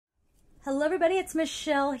Hello everybody, it's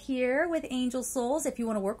Michelle here with Angel Souls. If you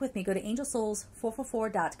want to work with me, go to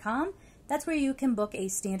angelsouls444.com. That's where you can book a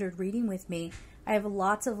standard reading with me. I have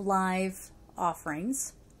lots of live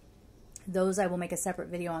offerings. Those I will make a separate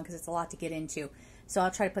video on because it's a lot to get into. So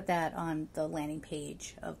I'll try to put that on the landing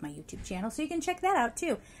page of my YouTube channel so you can check that out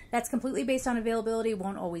too. That's completely based on availability,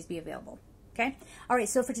 won't always be available. Okay? Alright,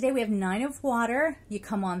 so for today we have 9 of water. You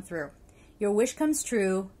come on through. Your wish comes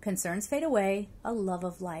true, concerns fade away, a love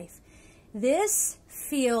of life. This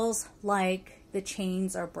feels like the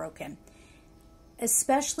chains are broken,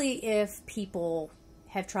 especially if people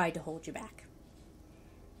have tried to hold you back,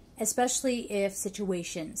 especially if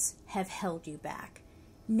situations have held you back.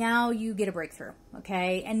 Now you get a breakthrough,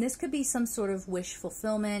 okay? And this could be some sort of wish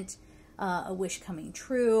fulfillment, a wish coming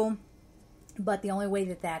true, but the only way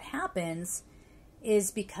that that happens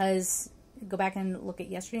is because, go back and look at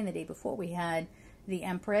yesterday and the day before, we had the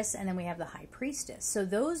Empress, and then we have the High Priestess. So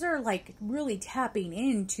those are like really tapping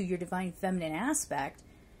into your divine feminine aspect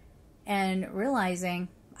and realizing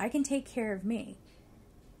I can take care of me.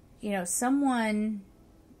 You know, some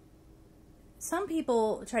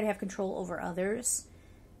people try to have control over others,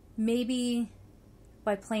 maybe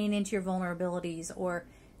by playing into your vulnerabilities or,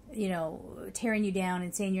 you know, tearing you down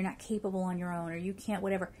and saying you're not capable on your own or you can't,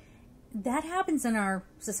 whatever. That happens in our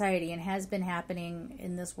society and has been happening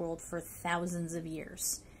in this world for thousands of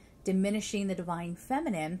years, diminishing the divine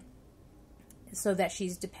feminine so that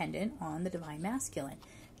she's dependent on the divine masculine.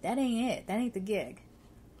 That ain't it. That ain't the gig.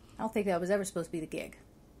 I don't think that was ever supposed to be the gig.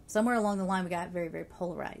 Somewhere along the line we got very, very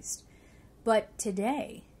polarized. But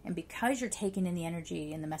today, and because you're taking in the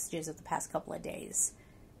energy and the messages of the past couple of days,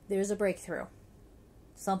 there's a breakthrough.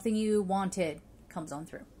 Something you wanted comes on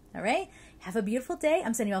through. All right? Have a beautiful day.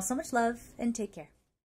 I'm sending you all so much love and take care.